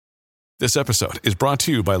This episode is brought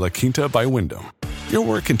to you by La Quinta by Wyndham. Your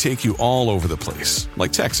work can take you all over the place,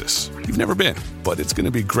 like Texas. You've never been, but it's going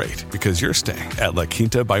to be great because you're staying at La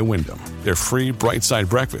Quinta by Wyndham. Their free Bright Side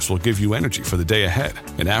breakfast will give you energy for the day ahead.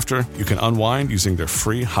 And after, you can unwind using their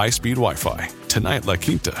free high-speed Wi-Fi. Tonight, La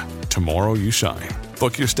Quinta. Tomorrow, you shine.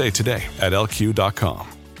 Book your stay today at LQ.com.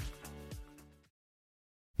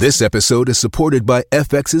 This episode is supported by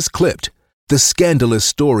FX's Clipped, the scandalous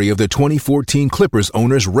story of the 2014 Clippers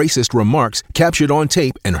owner's racist remarks captured on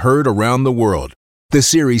tape and heard around the world. The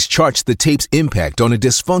series charts the tape's impact on a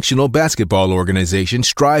dysfunctional basketball organization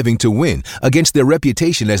striving to win against their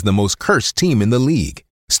reputation as the most cursed team in the league.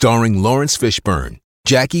 Starring Lawrence Fishburne,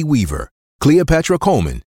 Jackie Weaver, Cleopatra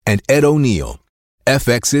Coleman, and Ed O'Neill.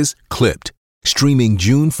 FX's Clipped, streaming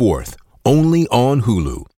June 4th, only on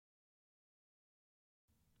Hulu.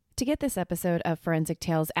 To get this episode of Forensic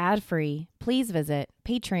Tales ad-free, please visit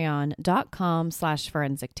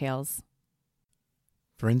patreon.com/Forensic Tales.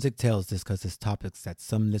 Forensic Tales discusses topics that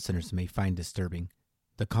some listeners may find disturbing.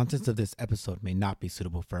 The contents of this episode may not be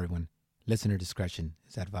suitable for everyone. Listener discretion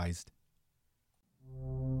is advised.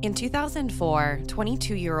 In 2004,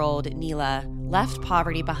 22-year-old Nila left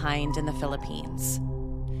poverty behind in the Philippines.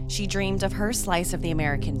 She dreamed of her slice of the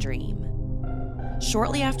American dream.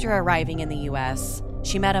 Shortly after arriving in the U.S.,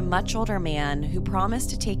 she met a much older man who promised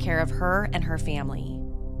to take care of her and her family.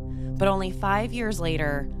 But only 5 years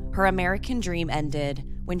later, her American dream ended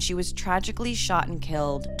when she was tragically shot and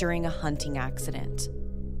killed during a hunting accident.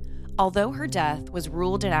 Although her death was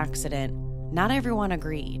ruled an accident, not everyone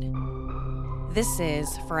agreed. This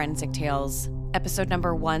is Forensic Tales, episode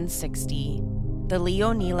number 160, The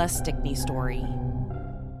Leonila Stickney Story.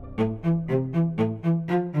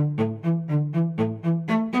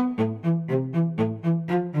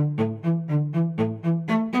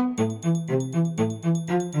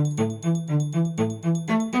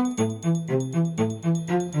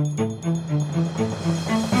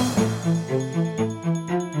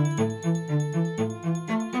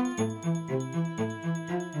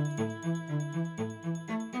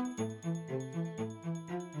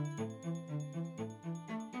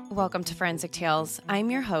 Welcome to Forensic Tales.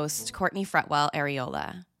 I'm your host, Courtney Fretwell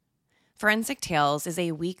Areola. Forensic Tales is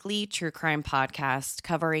a weekly true crime podcast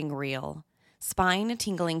covering real,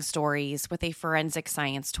 spine-tingling stories with a forensic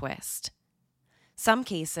science twist. Some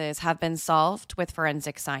cases have been solved with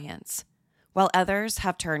forensic science, while others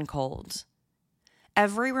have turned cold.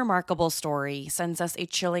 Every remarkable story sends us a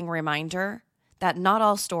chilling reminder that not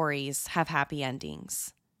all stories have happy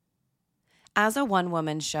endings. As a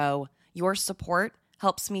one-woman show, your support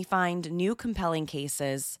helps me find new compelling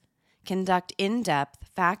cases, conduct in-depth,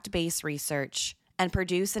 fact-based research, and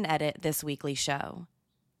produce and edit this weekly show.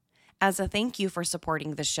 As a thank you for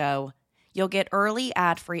supporting the show, you'll get early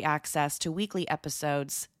ad-free access to weekly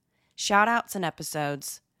episodes, shout-outs and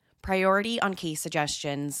episodes, priority on case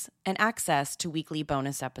suggestions, and access to weekly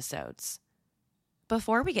bonus episodes.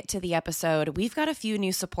 Before we get to the episode, we've got a few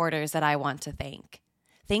new supporters that I want to thank.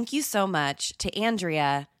 Thank you so much to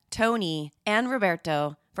Andrea, Tony, and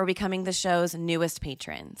Roberto for becoming the show's newest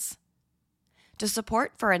patrons. To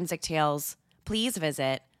support Forensic Tales, please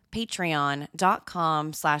visit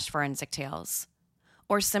patreon.com/Forensic Tales,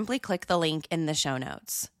 or simply click the link in the show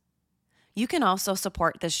notes. You can also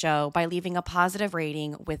support the show by leaving a positive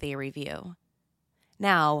rating with a review.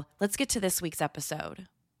 Now, let's get to this week's episode.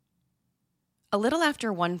 A little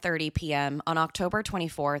after 1:30 p.m. on October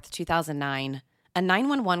 24th, 2009, a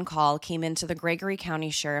 911 call came into the Gregory County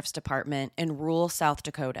Sheriff's Department in rural South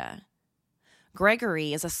Dakota.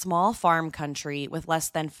 Gregory is a small farm country with less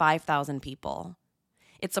than 5,000 people.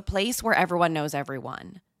 It's a place where everyone knows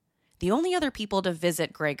everyone. The only other people to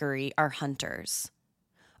visit Gregory are hunters.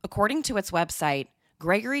 According to its website,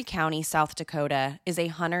 Gregory County, South Dakota is a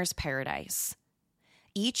hunter's paradise.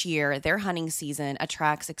 Each year, their hunting season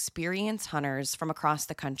attracts experienced hunters from across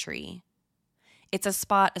the country. It's a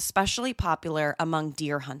spot especially popular among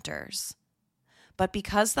deer hunters. But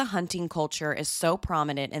because the hunting culture is so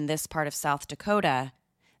prominent in this part of South Dakota,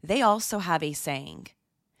 they also have a saying: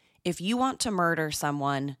 if you want to murder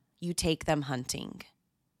someone, you take them hunting.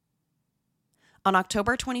 On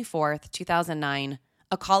October 24th, 2009,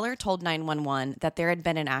 a caller told 911 that there had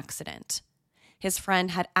been an accident. His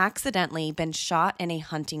friend had accidentally been shot in a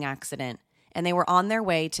hunting accident, and they were on their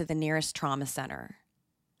way to the nearest trauma center.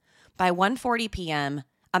 By 1:40 p.m.,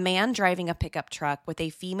 a man driving a pickup truck with a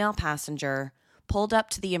female passenger pulled up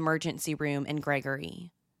to the emergency room in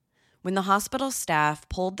Gregory. When the hospital staff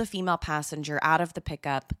pulled the female passenger out of the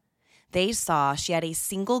pickup, they saw she had a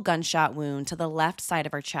single gunshot wound to the left side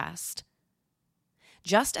of her chest.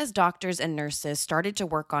 Just as doctors and nurses started to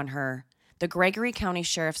work on her, the Gregory County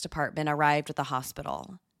Sheriff's Department arrived at the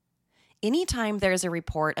hospital. Anytime there's a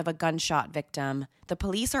report of a gunshot victim, the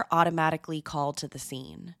police are automatically called to the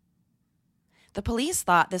scene. The police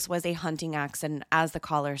thought this was a hunting accident, as the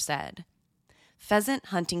caller said. Pheasant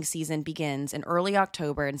hunting season begins in early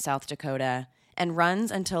October in South Dakota and runs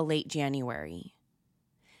until late January.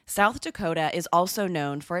 South Dakota is also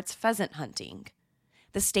known for its pheasant hunting.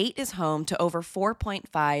 The state is home to over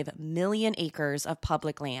 4.5 million acres of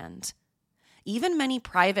public land. Even many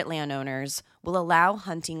private landowners will allow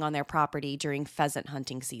hunting on their property during pheasant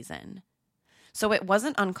hunting season. So it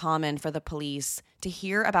wasn't uncommon for the police to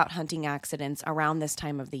hear about hunting accidents around this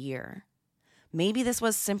time of the year. Maybe this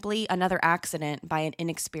was simply another accident by an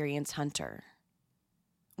inexperienced hunter.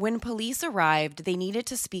 When police arrived, they needed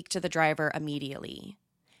to speak to the driver immediately.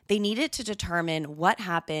 They needed to determine what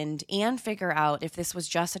happened and figure out if this was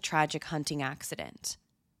just a tragic hunting accident.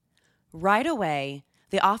 Right away,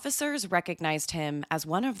 the officers recognized him as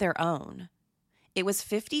one of their own. It was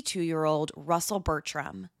 52-year-old Russell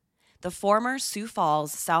Bertram, the former Sioux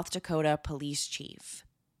Falls, South Dakota police chief.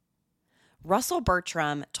 Russell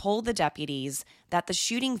Bertram told the deputies that the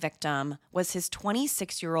shooting victim was his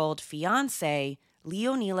 26-year-old fiancée,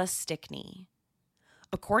 Leonila Stickney.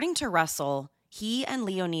 According to Russell, he and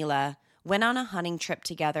Leonila went on a hunting trip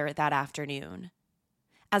together that afternoon.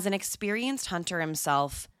 As an experienced hunter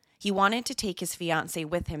himself, he wanted to take his fiancée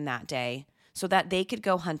with him that day so that they could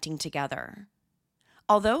go hunting together.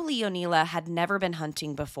 Although Leonila had never been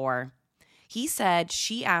hunting before, he said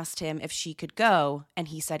she asked him if she could go, and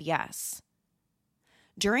he said yes.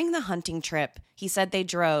 During the hunting trip, he said they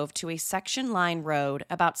drove to a section line road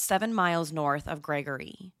about 7 miles north of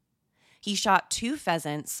Gregory. He shot 2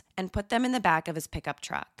 pheasants and put them in the back of his pickup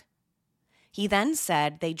truck. He then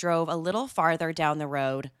said they drove a little farther down the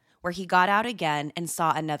road, where he got out again and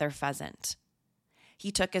saw another pheasant.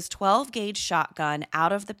 He took his 12-gauge shotgun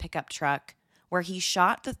out of the pickup truck, where he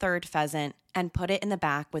shot the 3rd pheasant and put it in the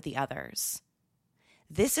back with the others.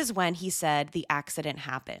 This is when he said the accident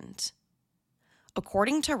happened.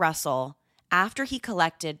 According to Russell, after he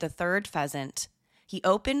collected the 3rd pheasant, he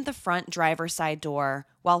opened the front driver's side door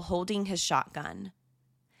while holding his shotgun.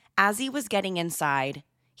 As he was getting inside,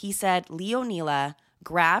 he said Leonila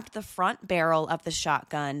grabbed the front barrel of the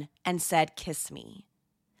shotgun and said, "Kiss me."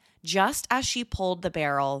 Just as she pulled the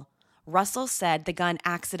barrel, Russell said the gun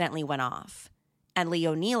accidentally went off, and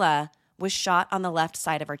Leonila was shot on the left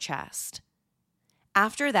side of her chest.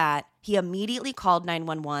 After that, he immediately called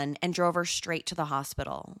 911 and drove her straight to the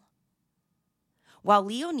hospital. While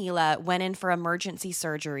Leonila went in for emergency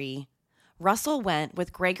surgery, Russell went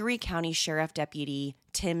with Gregory County Sheriff Deputy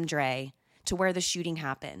Tim Dray to where the shooting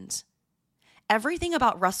happened. Everything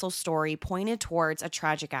about Russell's story pointed towards a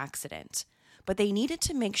tragic accident, but they needed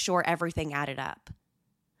to make sure everything added up.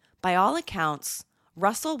 By all accounts,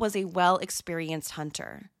 Russell was a well-experienced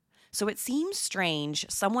hunter, so it seems strange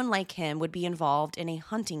someone like him would be involved in a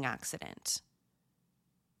hunting accident.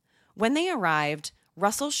 When they arrived,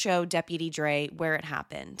 Russell showed Deputy Dray where it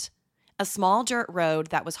happened, a small dirt road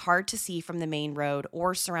that was hard to see from the main road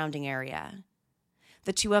or surrounding area.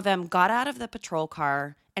 The two of them got out of the patrol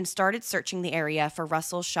car and started searching the area for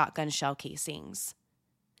Russell's shotgun shell casings.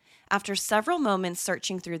 After several moments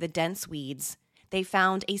searching through the dense weeds, they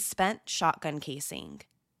found a spent shotgun casing.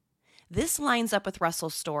 This lines up with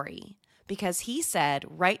Russell's story because he said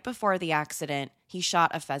right before the accident he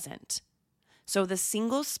shot a pheasant. So the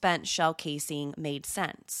single spent shell casing made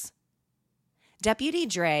sense. Deputy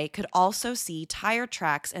Dray could also see tire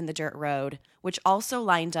tracks in the dirt road, which also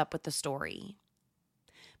lined up with the story.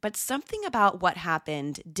 But something about what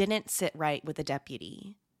happened didn't sit right with the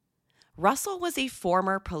deputy. Russell was a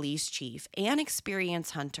former police chief and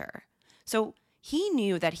experienced hunter, so he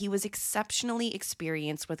knew that he was exceptionally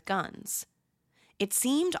experienced with guns. It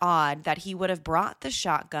seemed odd that he would have brought the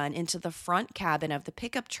shotgun into the front cabin of the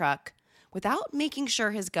pickup truck without making sure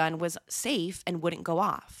his gun was safe and wouldn't go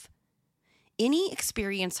off. Any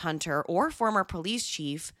experienced hunter or former police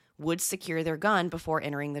chief would secure their gun before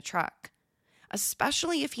entering the truck,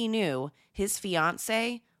 especially if he knew his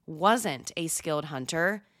fiancée wasn't a skilled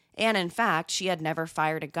hunter, and in fact, she had never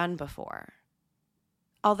fired a gun before.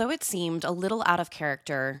 Although it seemed a little out of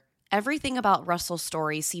character, everything about Russell's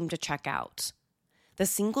story seemed to check out. The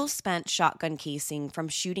single spent shotgun casing from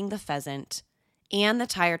shooting the pheasant and the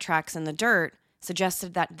tire tracks in the dirt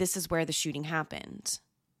suggested that this is where the shooting happened.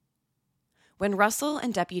 When Russell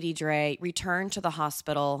and Deputy Dray returned to the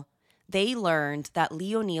hospital, they learned that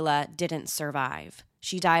Leonila didn't survive.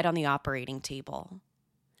 She died on the operating table.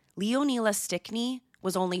 Leonila Stickney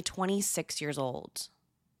was only 26 years old.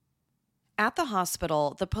 At the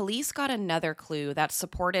hospital, the police got another clue that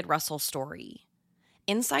supported Russell's story.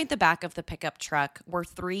 Inside the back of the pickup truck were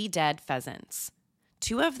 3 dead pheasants.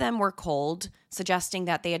 2 of them were cold, suggesting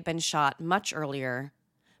that they had been shot much earlier,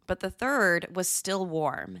 but the third was still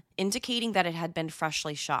warm, indicating that it had been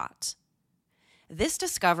freshly shot. This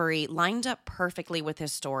discovery lined up perfectly with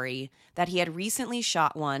his story that he had recently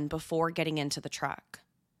shot one before getting into the truck.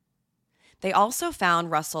 They also found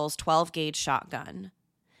Russell's 12-gauge shotgun.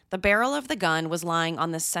 The barrel of the gun was lying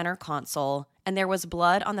on the center console, and there was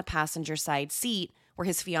blood on the passenger side seat where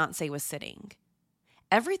his fiancée was sitting.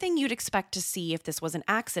 Everything you'd expect to see if this was an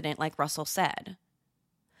accident, like Russell said.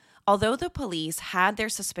 Although the police had their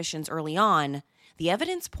suspicions early on, the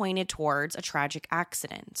evidence pointed towards a tragic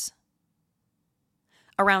accident.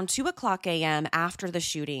 Around 2:00 a.m. after the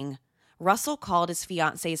shooting, Russell called his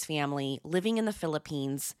fiancée's family living in the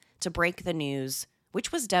Philippines to break the news,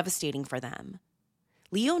 which was devastating for them.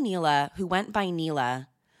 Leonila, who went by Nila,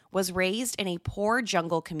 was raised in a poor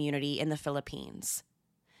jungle community in the Philippines.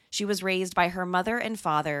 She was raised by her mother and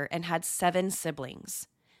father and had 7 siblings,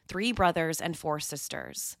 3 brothers and 4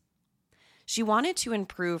 sisters. She wanted to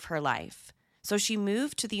improve her life, so she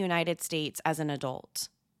moved to the United States as an adult.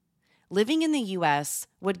 Living in the U.S.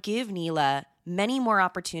 would give Nila many more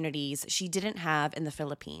opportunities she didn't have in the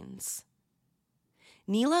Philippines.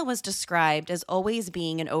 Nila was described as always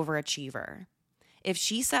being an overachiever. If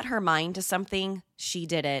she set her mind to something, she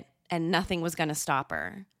did it, and nothing was going to stop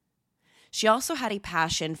her. She also had a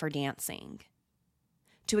passion for dancing.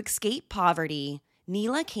 To escape poverty,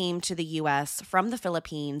 Nila came to the U.S. from the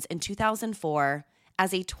Philippines in 2004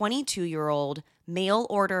 as a 22-year-old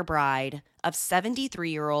mail-order bride of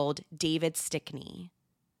 73-year-old David Stickney.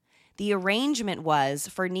 The arrangement was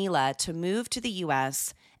for Nila to move to the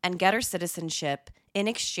U.S. and get her citizenship in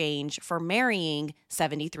exchange for marrying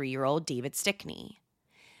 73-year-old David Stickney.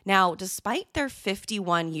 Now, despite their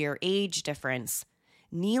 51-year age difference,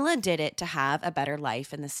 Nila did it to have a better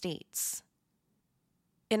life in the States.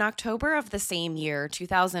 In October of the same year,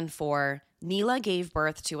 2004, Nila gave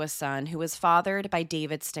birth to a son who was fathered by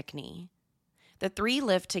David Stickney. The 3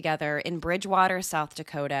 lived together in Bridgewater, South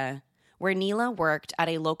Dakota, where Nila worked at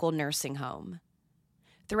a local nursing home.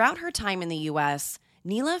 Throughout her time in the U.S.,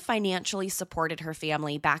 Nila financially supported her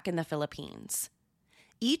family back in the Philippines.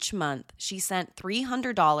 Each month, she sent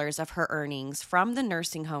 $300 of her earnings from the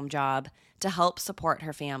nursing home job to help support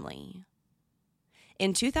her family.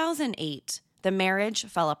 In 2008, the marriage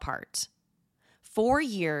fell apart. 4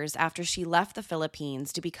 years after she left the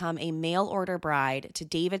Philippines to become a mail-order bride to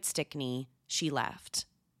David Stickney, she left.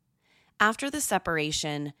 After the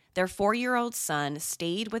separation, their 4-year-old son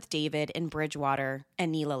stayed with David in Bridgewater,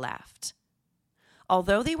 and Nila left.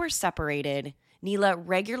 Although they were separated, Nila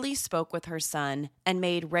regularly spoke with her son and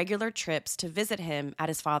made regular trips to visit him at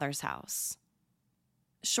his father's house.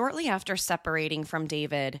 Shortly after separating from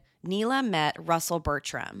David, Nila met Russell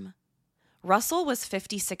Bertram. Russell was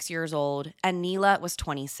 56 years old and Nila was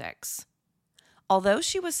 26. Although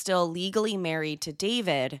she was still legally married to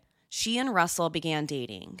David, she and Russell began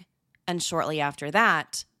dating, and shortly after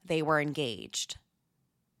that, they were engaged.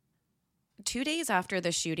 2 days after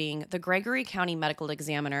the shooting, the Gregory County Medical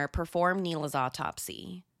Examiner performed Nila's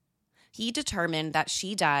autopsy. He determined that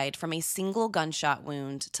she died from a single gunshot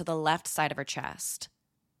wound to the left side of her chest.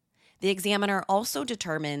 The examiner also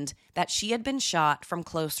determined that she had been shot from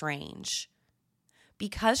close range.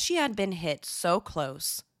 Because she had been hit so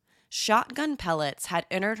close, shotgun pellets had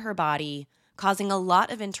entered her body, causing a lot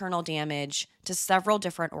of internal damage to several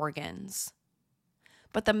different organs.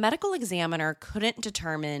 But the medical examiner couldn't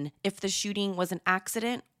determine if the shooting was an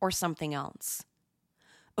accident or something else.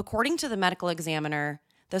 According to the medical examiner,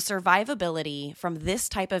 the survivability from this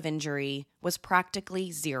type of injury was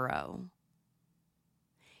practically 0.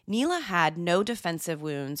 Nila had no defensive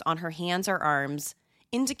wounds on her hands or arms,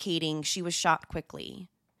 indicating she was shot quickly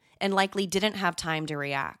and likely didn't have time to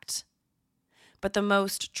react. But the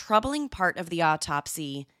most troubling part of the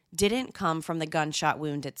autopsy didn't come from the gunshot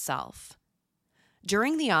wound itself.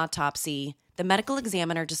 During the autopsy, the medical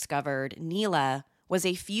examiner discovered Nila was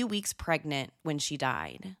a few weeks pregnant when she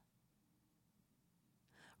died.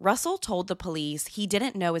 Russell told the police he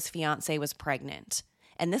didn't know his fiancée was pregnant,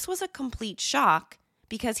 and this was a complete shock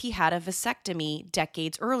because he had a vasectomy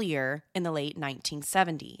decades earlier in the late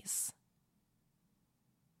 1970s.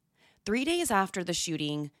 3 days after the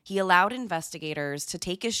shooting, he allowed investigators to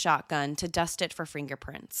take his shotgun to dust it for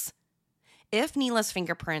fingerprints. If Nila's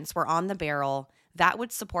fingerprints were on the barrel, that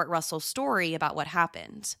would support Russell's story about what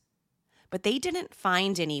happened. But they didn't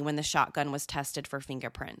find any when the shotgun was tested for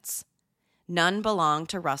fingerprints. None belonged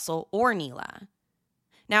to Russell or Nila.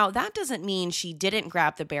 Now, that doesn't mean she didn't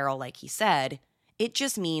grab the barrel like he said. It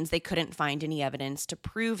just means they couldn't find any evidence to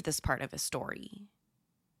prove this part of his story.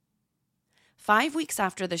 5 weeks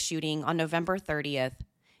after the shooting on November 30th,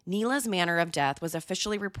 Neela's manner of death was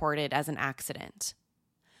officially reported as an accident.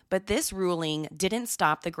 But this ruling didn't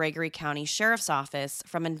stop the Gregory County Sheriff's Office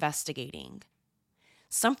from investigating.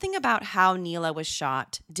 Something about how Neela was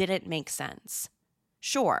shot didn't make sense.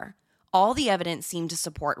 Sure, all the evidence seemed to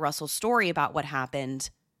support Russell's story about what happened,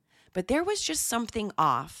 but there was just something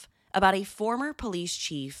off about a former police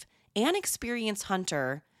chief and experienced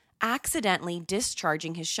hunter accidentally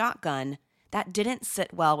discharging his shotgun that didn't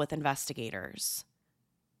sit well with investigators.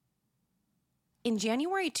 In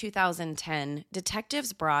January 2010,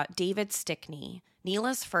 detectives brought David Stickney,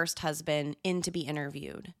 Neela's first husband, in to be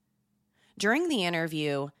interviewed. During the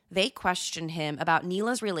interview, they questioned him about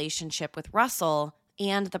Neela's relationship with Russell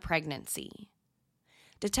and the pregnancy.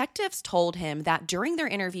 Detectives told him that during their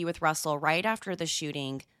interview with Russell right after the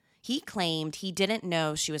shooting, he claimed he didn't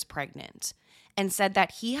know she was pregnant and said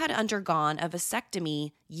that he had undergone a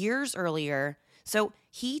vasectomy years earlier, so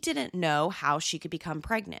he didn't know how she could become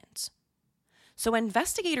pregnant. So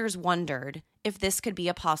investigators wondered if this could be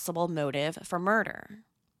a possible motive for murder.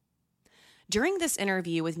 During this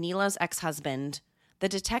interview with Neela's ex-husband, the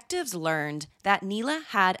detectives learned that Neela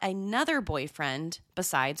had another boyfriend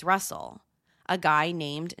besides Russell, a guy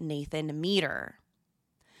named Nathan Meter.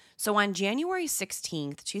 So on January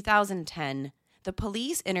 16th, 2010, the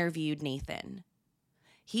police interviewed Nathan.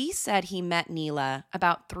 He said he met Neela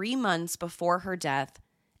about 3 months before her death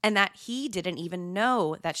and that he didn't even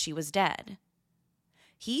know that she was dead.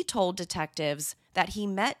 He told detectives that he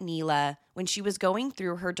met Neela when she was going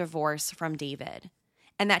through her divorce from David,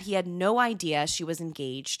 and that he had no idea she was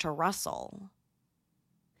engaged to Russell.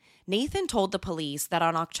 Nathan told the police that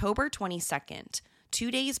on October 22nd,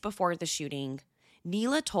 2 days before the shooting,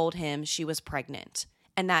 Neela told him she was pregnant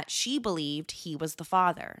and that she believed he was the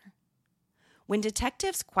father. When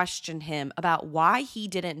detectives questioned him about why he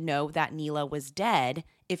didn't know that Neela was dead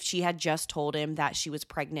if she had just told him that she was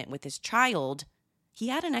pregnant with his child, he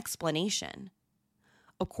had an explanation.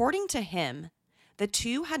 According to him, the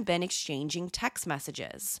two had been exchanging text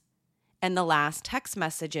messages, and the last text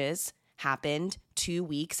messages happened 2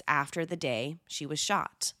 weeks after the day she was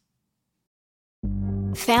shot.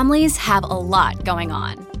 Families have a lot going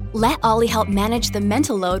on. Let Ollie help manage the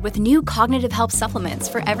mental load with new cognitive help supplements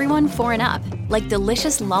for everyone 4 and up, like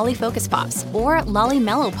delicious Lolly Focus Pops or Lolly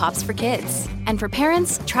Mellow Pops for kids. And for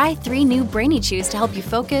parents, try 3 new Brainy Chews to help you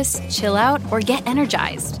focus, chill out, or get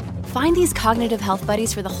energized. Find these cognitive health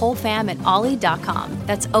buddies for the whole fam at ollie.com.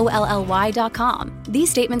 That's OLLY.com. These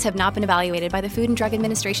statements have not been evaluated by the Food and Drug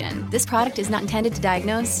Administration. This product is not intended to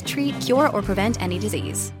diagnose, treat, cure, or prevent any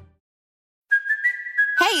disease.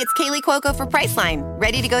 Hey, it's Kaylee Cuoco for Priceline.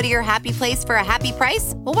 Ready to go to your happy place for a happy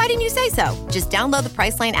price? Well, why didn't you say so? Just download the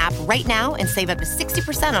Priceline app right now and save up to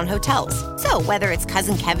 60% on hotels. So whether it's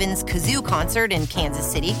Cousin Kevin's Kazoo Concert in Kansas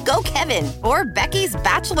City, go Kevin, or Becky's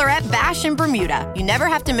Bachelorette Bash in Bermuda, you never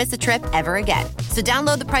have to miss a trip ever again. So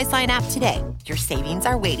download the Priceline app today. Your savings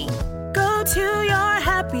are waiting. Go to your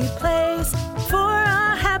happy place for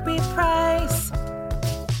a happy price.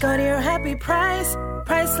 Go to your happy price,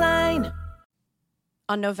 Priceline.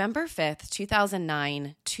 On November 5th,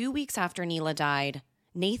 2009, 2 weeks after Neela died,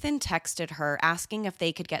 Nathan texted her asking if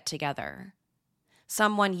they could get together.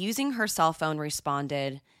 Someone using her cell phone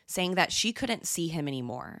responded, saying that she couldn't see him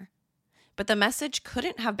anymore. But the message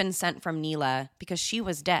couldn't have been sent from Neela because she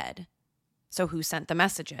was dead. So who sent the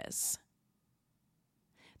messages?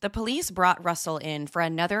 The police brought Russell in for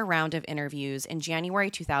another round of interviews in January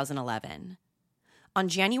 2011. On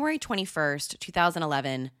January 21st,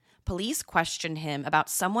 2011, police questioned him about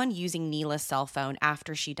someone using Neela's cell phone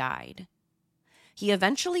after she died. He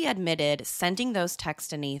eventually admitted sending those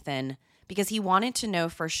texts to Nathan because he wanted to know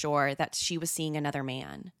for sure that she was seeing another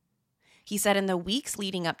man. He said in the weeks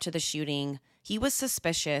leading up to the shooting, he was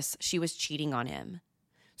suspicious she was cheating on him.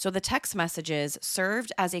 So the text messages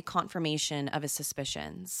served as a confirmation of his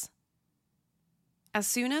suspicions. As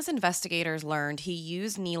soon as investigators learned he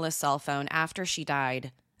used Neela's cell phone after she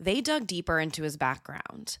died, they dug deeper into his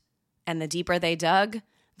background. And the deeper they dug,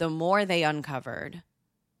 the more they uncovered.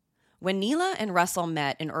 When Neela and Russell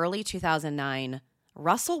met in early 2009,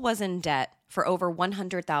 Russell was in debt for over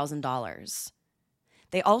 $100,000.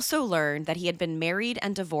 They also learned that he had been married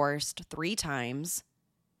and divorced 3 times.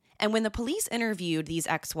 And when the police interviewed these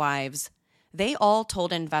ex-wives, they all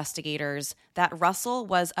told investigators that Russell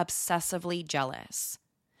was obsessively jealous.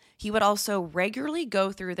 He would also regularly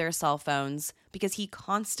go through their cell phones because he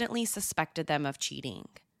constantly suspected them of cheating.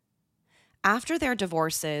 After their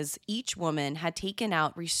divorces, each woman had taken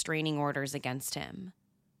out restraining orders against him.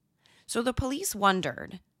 So the police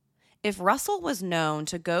wondered, if Russell was known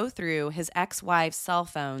to go through his ex-wives' cell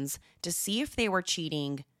phones to see if they were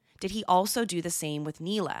cheating, did he also do the same with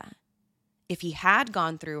Neela? If he had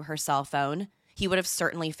gone through her cell phone, he would have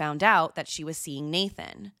certainly found out that she was seeing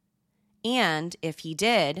Nathan. And if he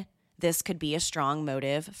did, this could be a strong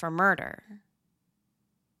motive for murder.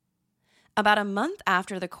 About a month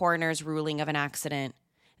after the coroner's ruling of an accident,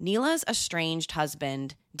 Neela's estranged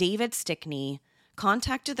husband, David Stickney,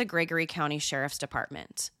 contacted the Gregory County Sheriff's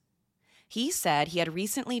Department. He said he had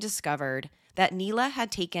recently discovered that Neela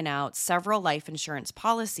had taken out several life insurance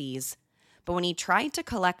policies, but when he tried to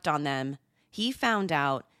collect on them, he found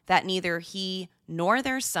out that neither he nor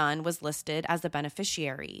their son was listed as the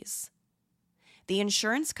beneficiaries. The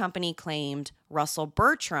insurance company claimed Russell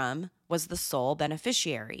Bertram was the sole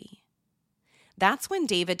beneficiary. That's when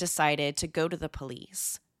David decided to go to the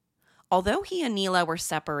police. Although he and Neela were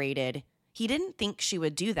separated, he didn't think she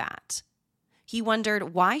would do that. He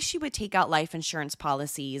wondered why she would take out life insurance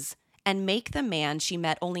policies and make the man she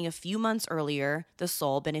met only a few months earlier the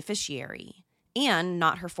sole beneficiary, and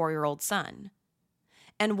not her 4-year-old son.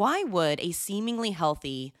 And why would a seemingly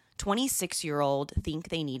healthy 26-year-old think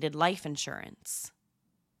they needed life insurance?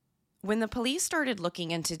 When the police started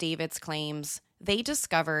looking into David's claims, they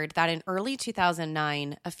discovered that in early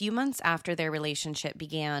 2009, a few months after their relationship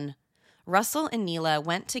began, Russell and Neela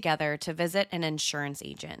went together to visit an insurance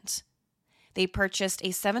agent. They purchased a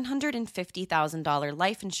 $750,000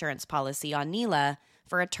 life insurance policy on Neela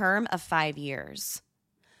for a term of 5 years.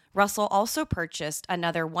 Russell also purchased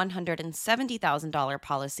another $170,000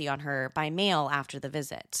 policy on her by mail after the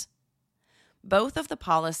visit. Both of the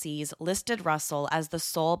policies listed Russell as the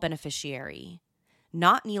sole beneficiary,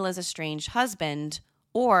 not Neela's estranged husband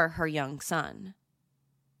or her young son.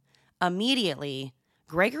 Immediately,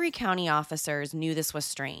 Gregory County officers knew this was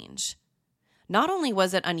strange. Not only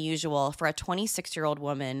was it unusual for a 26-year-old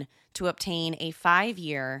woman to obtain a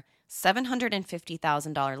 5-year,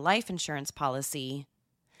 $750,000 life insurance policy,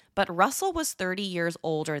 but Russell was 30 years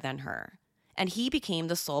older than her, and he became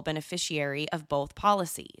the sole beneficiary of both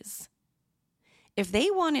policies. If they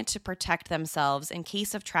wanted to protect themselves in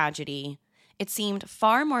case of tragedy, it seemed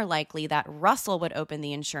far more likely that Russell would open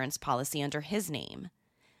the insurance policy under his name,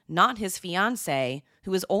 not his fiancée,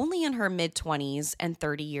 who was only in her mid-20s and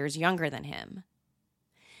 30 years younger than him.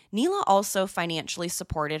 Neela also financially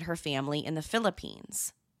supported her family in the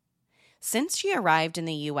Philippines. Since she arrived in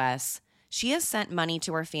the U.S., she has sent money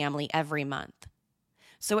to her family every month.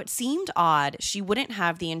 So it seemed odd she wouldn't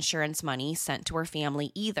have the insurance money sent to her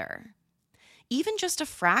family either. Even just a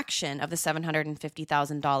fraction of the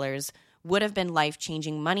 $750,000 would have been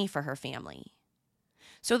life-changing money for her family.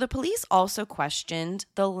 So the police also questioned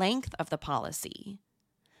the length of the policy.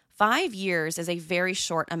 5 years is a very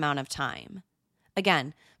short amount of time.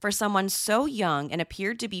 Again, for someone so young and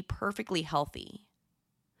appeared to be perfectly healthy.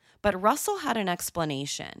 But Russell had an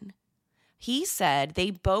explanation. He said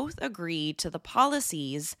they both agreed to the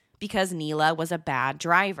policies because Neela was a bad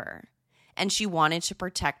driver, and she wanted to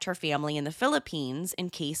protect her family in the Philippines in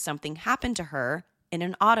case something happened to her in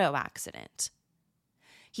an auto accident.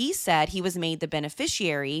 He said he was made the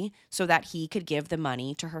beneficiary so that he could give the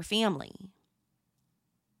money to her family.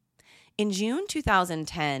 In June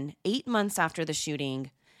 2010, 8 months after the shooting,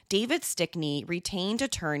 David Stickney retained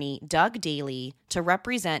attorney Doug Daly to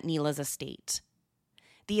represent Neela's estate.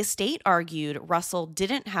 The estate argued Russell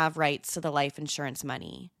didn't have rights to the life insurance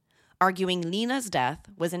money, arguing Neela's death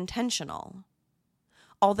was intentional.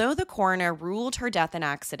 Although the coroner ruled her death an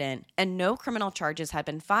accident and no criminal charges had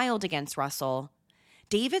been filed against Russell,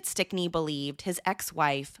 David Stickney believed his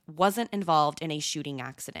ex-wife wasn't involved in a shooting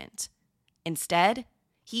accident. Instead,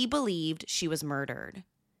 he believed she was murdered.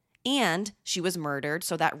 And she was murdered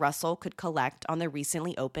so that Russell could collect on the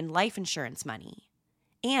recently opened life insurance money.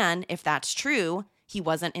 And if that's true, he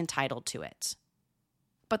wasn't entitled to it.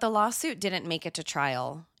 But the lawsuit didn't make it to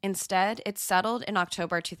trial. Instead, it settled in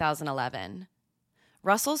October 2011.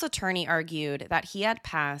 Russell's attorney argued that he had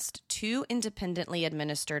passed 2 independently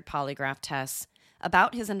administered polygraph tests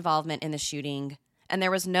about his involvement in the shooting, and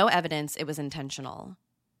there was no evidence it was intentional.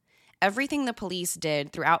 Everything the police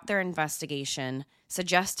did throughout their investigation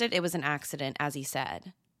suggested it was an accident, as he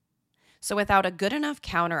said. So without a good enough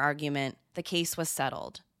counter-argument, the case was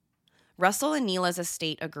settled. Russell and Neela's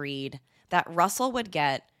estate agreed that Russell would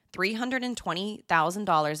get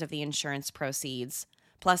 $320,000 of the insurance proceeds,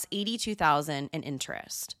 plus $82,000 in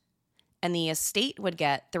interest, and the estate would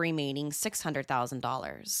get the remaining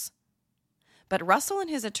 $600,000. But Russell and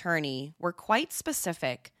his attorney were quite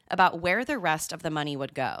specific about where the rest of the money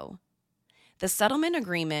would go. The settlement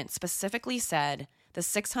agreement specifically said the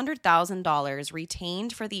 $600,000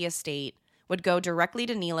 retained for the estate would go directly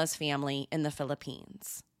to Nila's family in the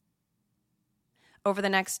Philippines. Over the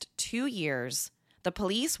next 2 years, the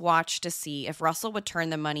police watched to see if Russell would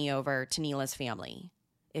turn the money over to Nila's family.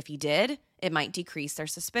 If he did, it might decrease their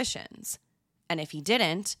suspicions. And if he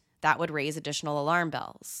didn't, that would raise additional alarm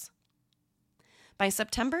bells. By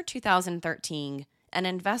September 2013, an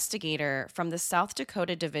investigator from the South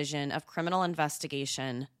Dakota Division of Criminal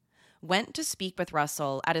Investigation went to speak with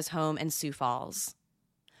Russell at his home in Sioux Falls.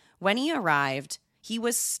 When he arrived, he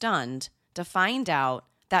was stunned to find out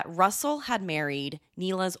that Russell had married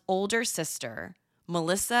Nila's older sister,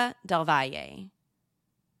 Melissa Del Valle.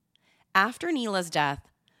 After Nila's death,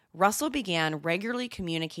 Russell began regularly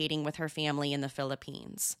communicating with her family in the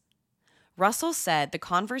Philippines. Russell said the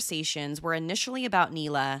conversations were initially about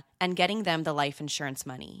Nila and getting them the life insurance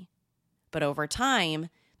money. But over time,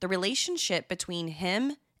 the relationship between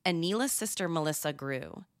him and Nila's sister Melissa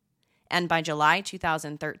grew. And by July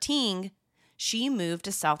 2013, she moved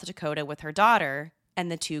to South Dakota with her daughter, and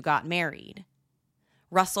the two got married.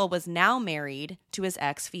 Russell was now married to his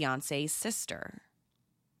ex-fiancee's sister.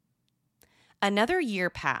 Another year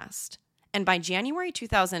passed, and by January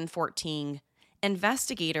 2014,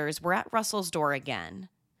 investigators were at Russell's door again.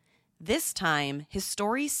 This time, his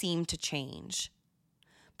story seemed to change.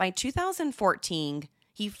 By 2014,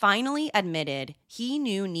 he finally admitted he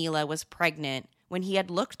knew Nila was pregnant when he had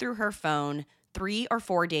looked through her phone 3 or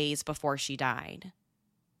 4 days before she died.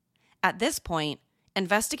 At this point,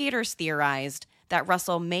 investigators theorized that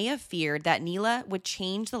Russell may have feared that Nila would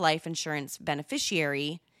change the life insurance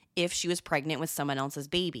beneficiary if she was pregnant with someone else's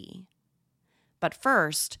baby. But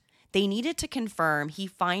first, they needed to confirm he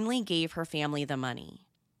finally gave her family the money.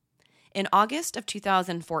 In August of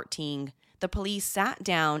 2014, the police sat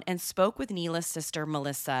down and spoke with Nila's sister,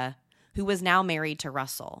 Melissa, who was now married to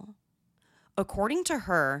Russell. According to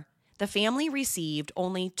her, the family received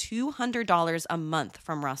only $200 a month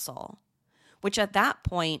from Russell, which at that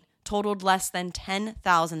point totaled less than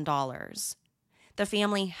 $10,000. The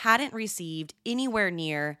family hadn't received anywhere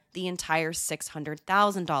near the entire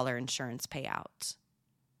 $600,000 insurance payout.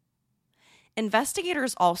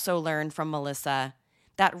 Investigators also learned from Melissa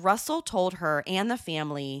that Russell told her and the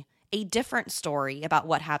family a different story about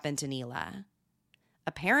what happened to Nila.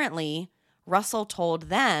 Apparently, Russell told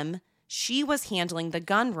them she was handling the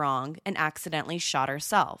gun wrong and accidentally shot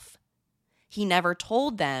herself. He never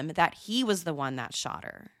told them that he was the one that shot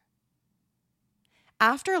her.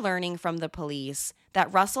 After learning from the police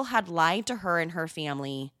that Russell had lied to her and her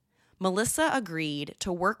family, Melissa agreed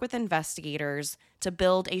to work with investigators to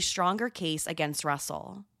build a stronger case against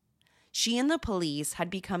Russell. She and the police had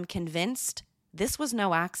become convinced this was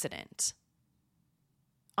no accident.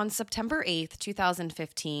 On September 8,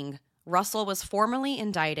 2015, Russell was formally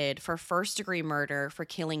indicted for first-degree murder for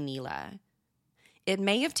killing Nila. It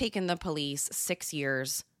may have taken the police 6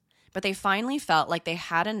 years, but they finally felt like they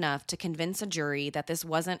had enough to convince a jury that this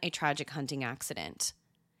wasn't a tragic hunting accident.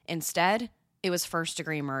 Instead, it was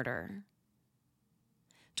first-degree murder.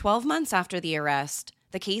 12 months after the arrest,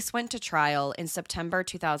 the case went to trial in September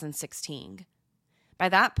 2016. By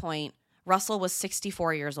that point, Russell was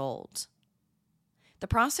 64 years old. The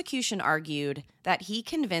prosecution argued that he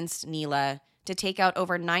convinced Nila to take out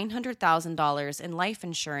over $900,000 in life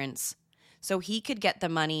insurance so he could get the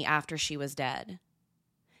money after she was dead.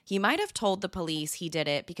 He might have told the police he did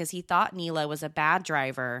it because he thought Nila was a bad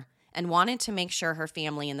driver and wanted to make sure her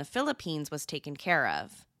family in the Philippines was taken care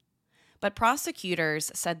of. But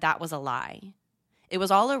prosecutors said that was a lie. It was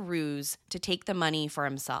all a ruse to take the money for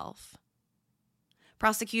himself.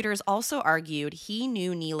 Prosecutors also argued he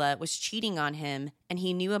knew Nila was cheating on him and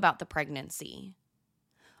he knew about the pregnancy.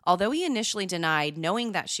 Although he initially denied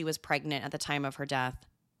knowing that she was pregnant at the time of her death,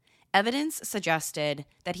 evidence suggested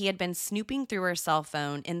that he had been snooping through her cell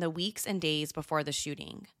phone in the weeks and days before the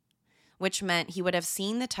shooting, which meant he would have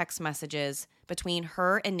seen the text messages between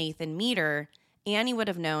her and Nathan Meter, and he would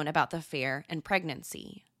have known about the affair and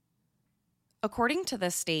pregnancy. According to the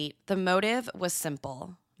state, the motive was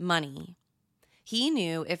simple: money. He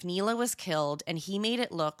knew if Nila was killed and he made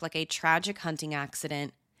it look like a tragic hunting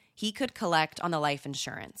accident, he could collect on the life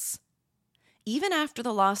insurance. Even after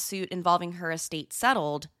the lawsuit involving her estate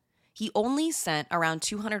settled, he only sent around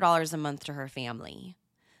 $200 a month to her family,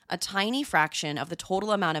 a tiny fraction of the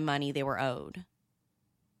total amount of money they were owed.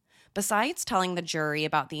 Besides telling the jury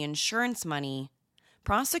about the insurance money,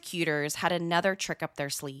 prosecutors had another trick up their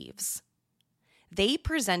sleeves. They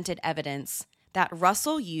presented evidence that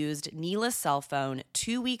Russell used Nila's cell phone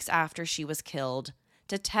 2 weeks after she was killed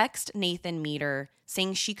to text Nathan Meter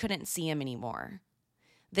saying she couldn't see him anymore.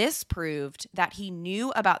 This proved that he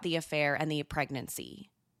knew about the affair and the pregnancy.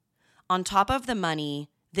 On top of the money,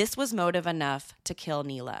 this was motive enough to kill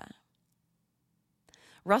Nela.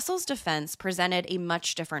 Russell's defense presented a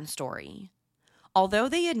much different story. Although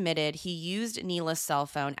they admitted he used Nela's cell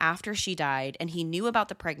phone after she died and he knew about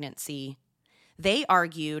the pregnancy, they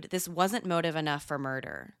argued this wasn't motive enough for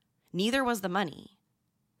murder. Neither was the money.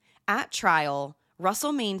 At trial,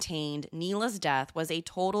 Russell maintained Nela's death was a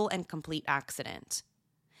total and complete accident.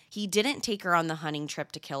 He didn't take her on the hunting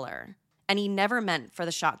trip to kill her, and he never meant for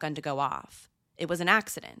the shotgun to go off. It was an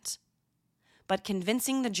accident. But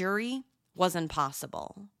convincing the jury was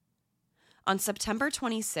impossible. On September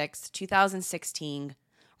 26, 2016,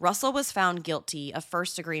 Russell was found guilty of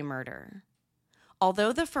first-degree murder.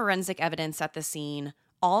 Although the forensic evidence at the scene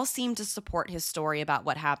all seemed to support his story about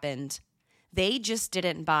what happened, they just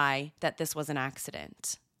didn't buy that this was an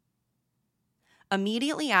accident.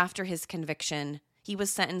 Immediately after his conviction, he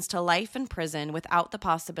was sentenced to life in prison without the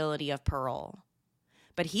possibility of parole.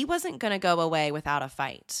 But he wasn't going to go away without a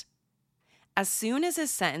fight. As soon as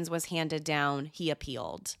his sentence was handed down, he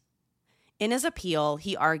appealed. In his appeal,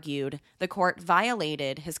 he argued the court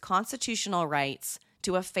violated his constitutional rights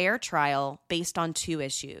to a fair trial based on two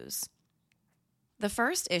issues. The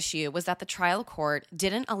first issue was that the trial court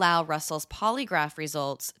didn't allow Russell's polygraph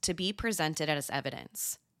results to be presented as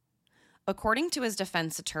evidence. According to his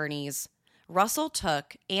defense attorneys, Russell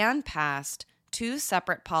took and passed 2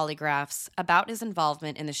 separate polygraphs about his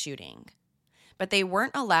involvement in the shooting, but they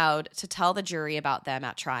weren't allowed to tell the jury about them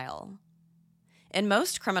at trial. In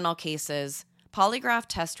most criminal cases, polygraph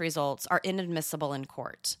test results are inadmissible in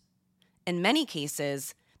court. In many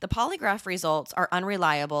cases, the polygraph results are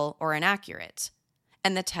unreliable or inaccurate,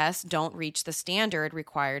 and the tests don't reach the standard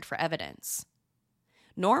required for evidence.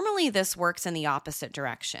 Normally, this works in the opposite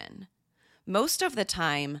direction. Most of the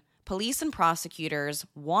time, police and prosecutors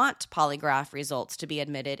want polygraph results to be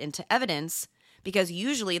admitted into evidence because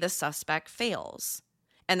usually the suspect fails,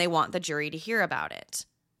 and they want the jury to hear about it.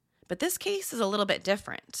 But this case is a little bit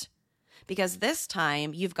different, because this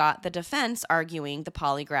time you've got the defense arguing the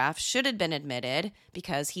polygraph should have been admitted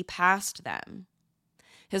because he passed them.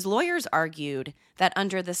 His lawyers argued that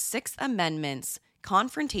under the Sixth Amendment's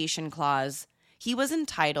Confrontation Clause, he was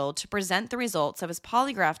entitled to present the results of his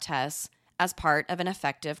polygraph tests as part of an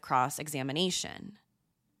effective cross-examination.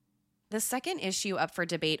 The second issue up for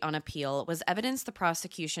debate on appeal was evidence the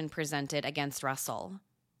prosecution presented against Russell.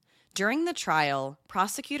 During the trial,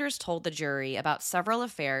 prosecutors told the jury about several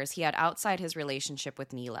affairs he had outside his relationship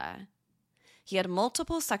with Nela. He had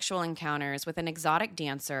multiple sexual encounters with an exotic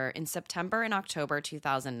dancer in September and October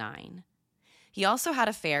 2009. He also had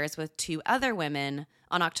affairs with 2 other women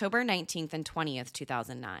on October 19th and 20th,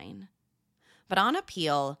 2009. But on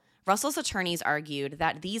appeal, Russell's attorneys argued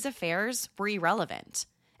that these affairs were irrelevant,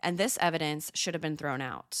 and this evidence should have been thrown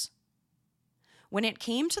out. When it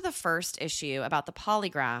came to the first issue about the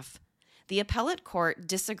polygraph, the appellate court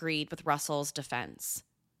disagreed with Russell's defense.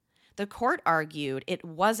 The court argued it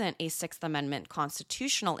wasn't a Sixth Amendment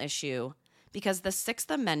constitutional issue because the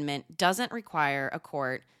Sixth Amendment doesn't require a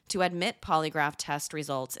court to admit polygraph test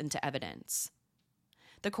results into evidence.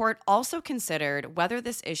 The court also considered whether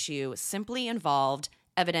this issue simply involved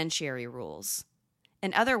evidentiary rules.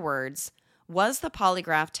 In other words, was the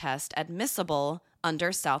polygraph test admissible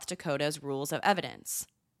under South Dakota's rules of evidence?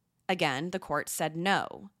 Again, the court said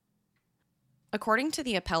no. According to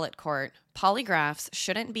the appellate court, polygraphs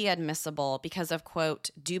shouldn't be admissible because of, quote,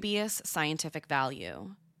 dubious scientific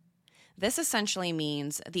value. This essentially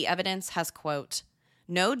means the evidence has, quote,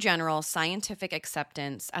 no general scientific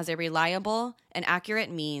acceptance as a reliable and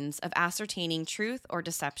accurate means of ascertaining truth or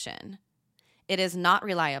deception. It is not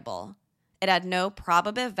reliable. It had no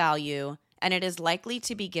probative value, and it is likely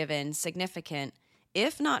to be given significant,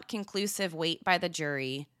 if not conclusive, weight by the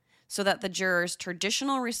jury, so that the jurors'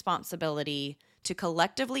 traditional responsibility to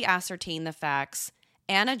collectively ascertain the facts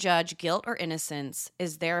and adjudge guilt or innocence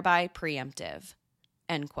is thereby preemptive,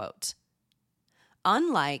 end quote.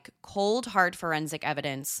 Unlike cold, hard forensic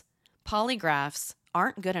evidence, polygraphs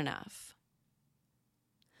aren't good enough.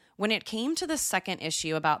 When it came to the second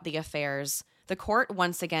issue about the affairs, the court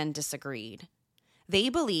once again disagreed. They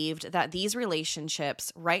believed that these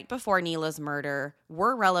relationships right before Nela's murder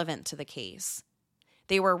were relevant to the case.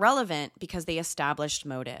 They were relevant because they established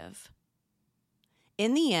motive.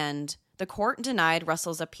 In the end, the court denied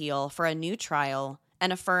Russell's appeal for a new trial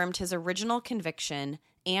and affirmed his original conviction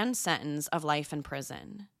and sentence of life in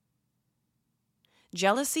prison.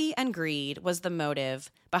 Jealousy and greed was the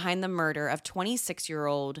motive behind the murder of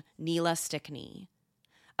 26-year-old Nela Stickney,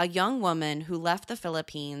 a young woman who left the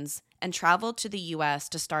Philippines and traveled to the U.S.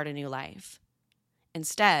 to start a new life.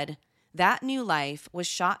 Instead, that new life was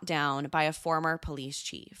shot down by a former police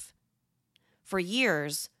chief. For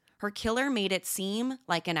years, her killer made it seem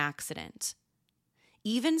like an accident,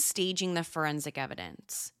 even staging the forensic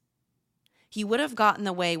evidence. He would have gotten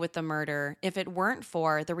away with the murder if it weren't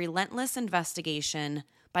for the relentless investigation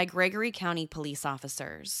by Gregory County police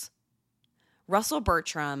officers. Russell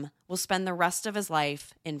Bertram will spend the rest of his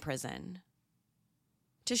life in prison.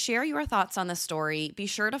 To share your thoughts on the story, be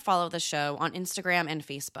sure to follow the show on Instagram and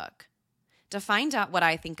Facebook. To find out what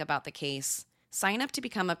I think about the case, sign up to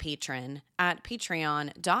become a patron at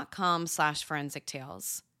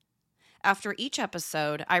patreon.com/forensictales. After each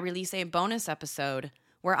episode, I release a bonus episode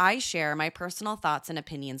where I share my personal thoughts and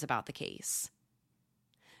opinions about the case.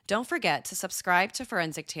 Don't forget to subscribe to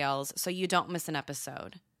Forensic Tales so you don't miss an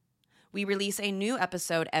episode. We release a new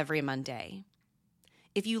episode every Monday.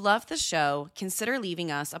 If you love the show, consider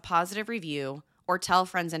leaving us a positive review or tell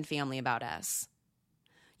friends and family about us.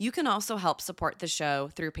 You can also help support the show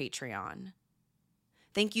through Patreon.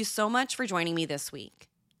 Thank you so much for joining me this week.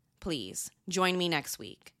 Please join me next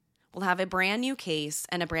week. We'll have a brand new case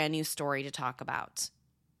and a brand new story to talk about.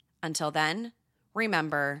 Until then,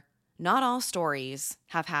 remember, not all stories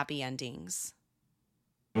have happy endings.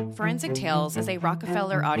 Forensic Tales is a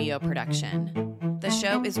Rockefeller audio production. The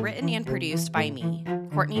show is written and produced by me,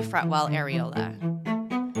 Courtney Fretwell Areola.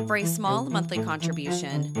 For a small monthly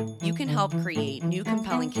contribution, you can help create new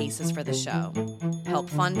compelling cases for the show, help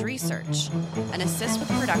fund research, and assist with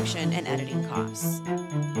production and editing costs.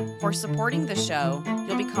 For supporting the show,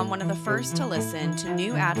 you'll become one of the first to listen to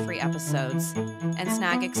new ad-free episodes and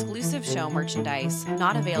snag exclusive show merchandise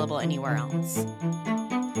not available anywhere else.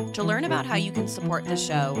 To learn about how you can support the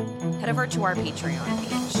show, head over to our Patreon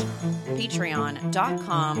page,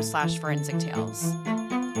 patreon.com/forensictales.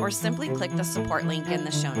 or simply click the support link in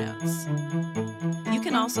the show notes. You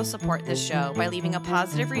can also support this show by leaving a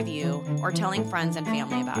positive review or telling friends and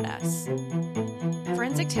family about us.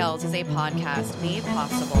 Forensic Tales is a podcast made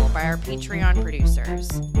possible by our Patreon producers,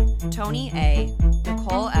 Tony A.,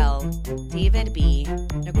 Nicole L., David B.,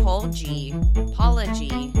 Nicole G., Paula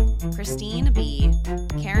G., Christine B.,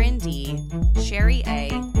 Karen D., Sherry A.,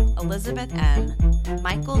 Elizabeth M.,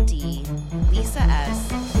 Michael D., Lisa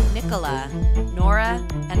S., Nicola, Nora,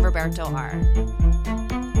 and Roberto R.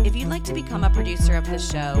 If you'd like to become a producer of this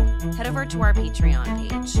show, head over to our Patreon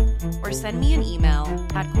page or send me an email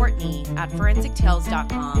at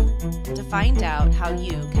courtney@forensictales.com to find out how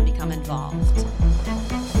you can become involved.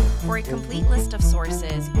 For a complete list of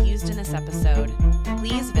sources used in this episode,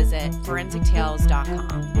 please visit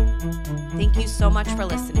forensictales.com. Thank you so much for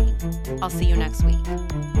listening. I'll see you next week.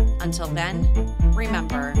 Until then,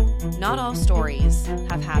 remember, not all stories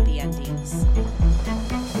have happy endings.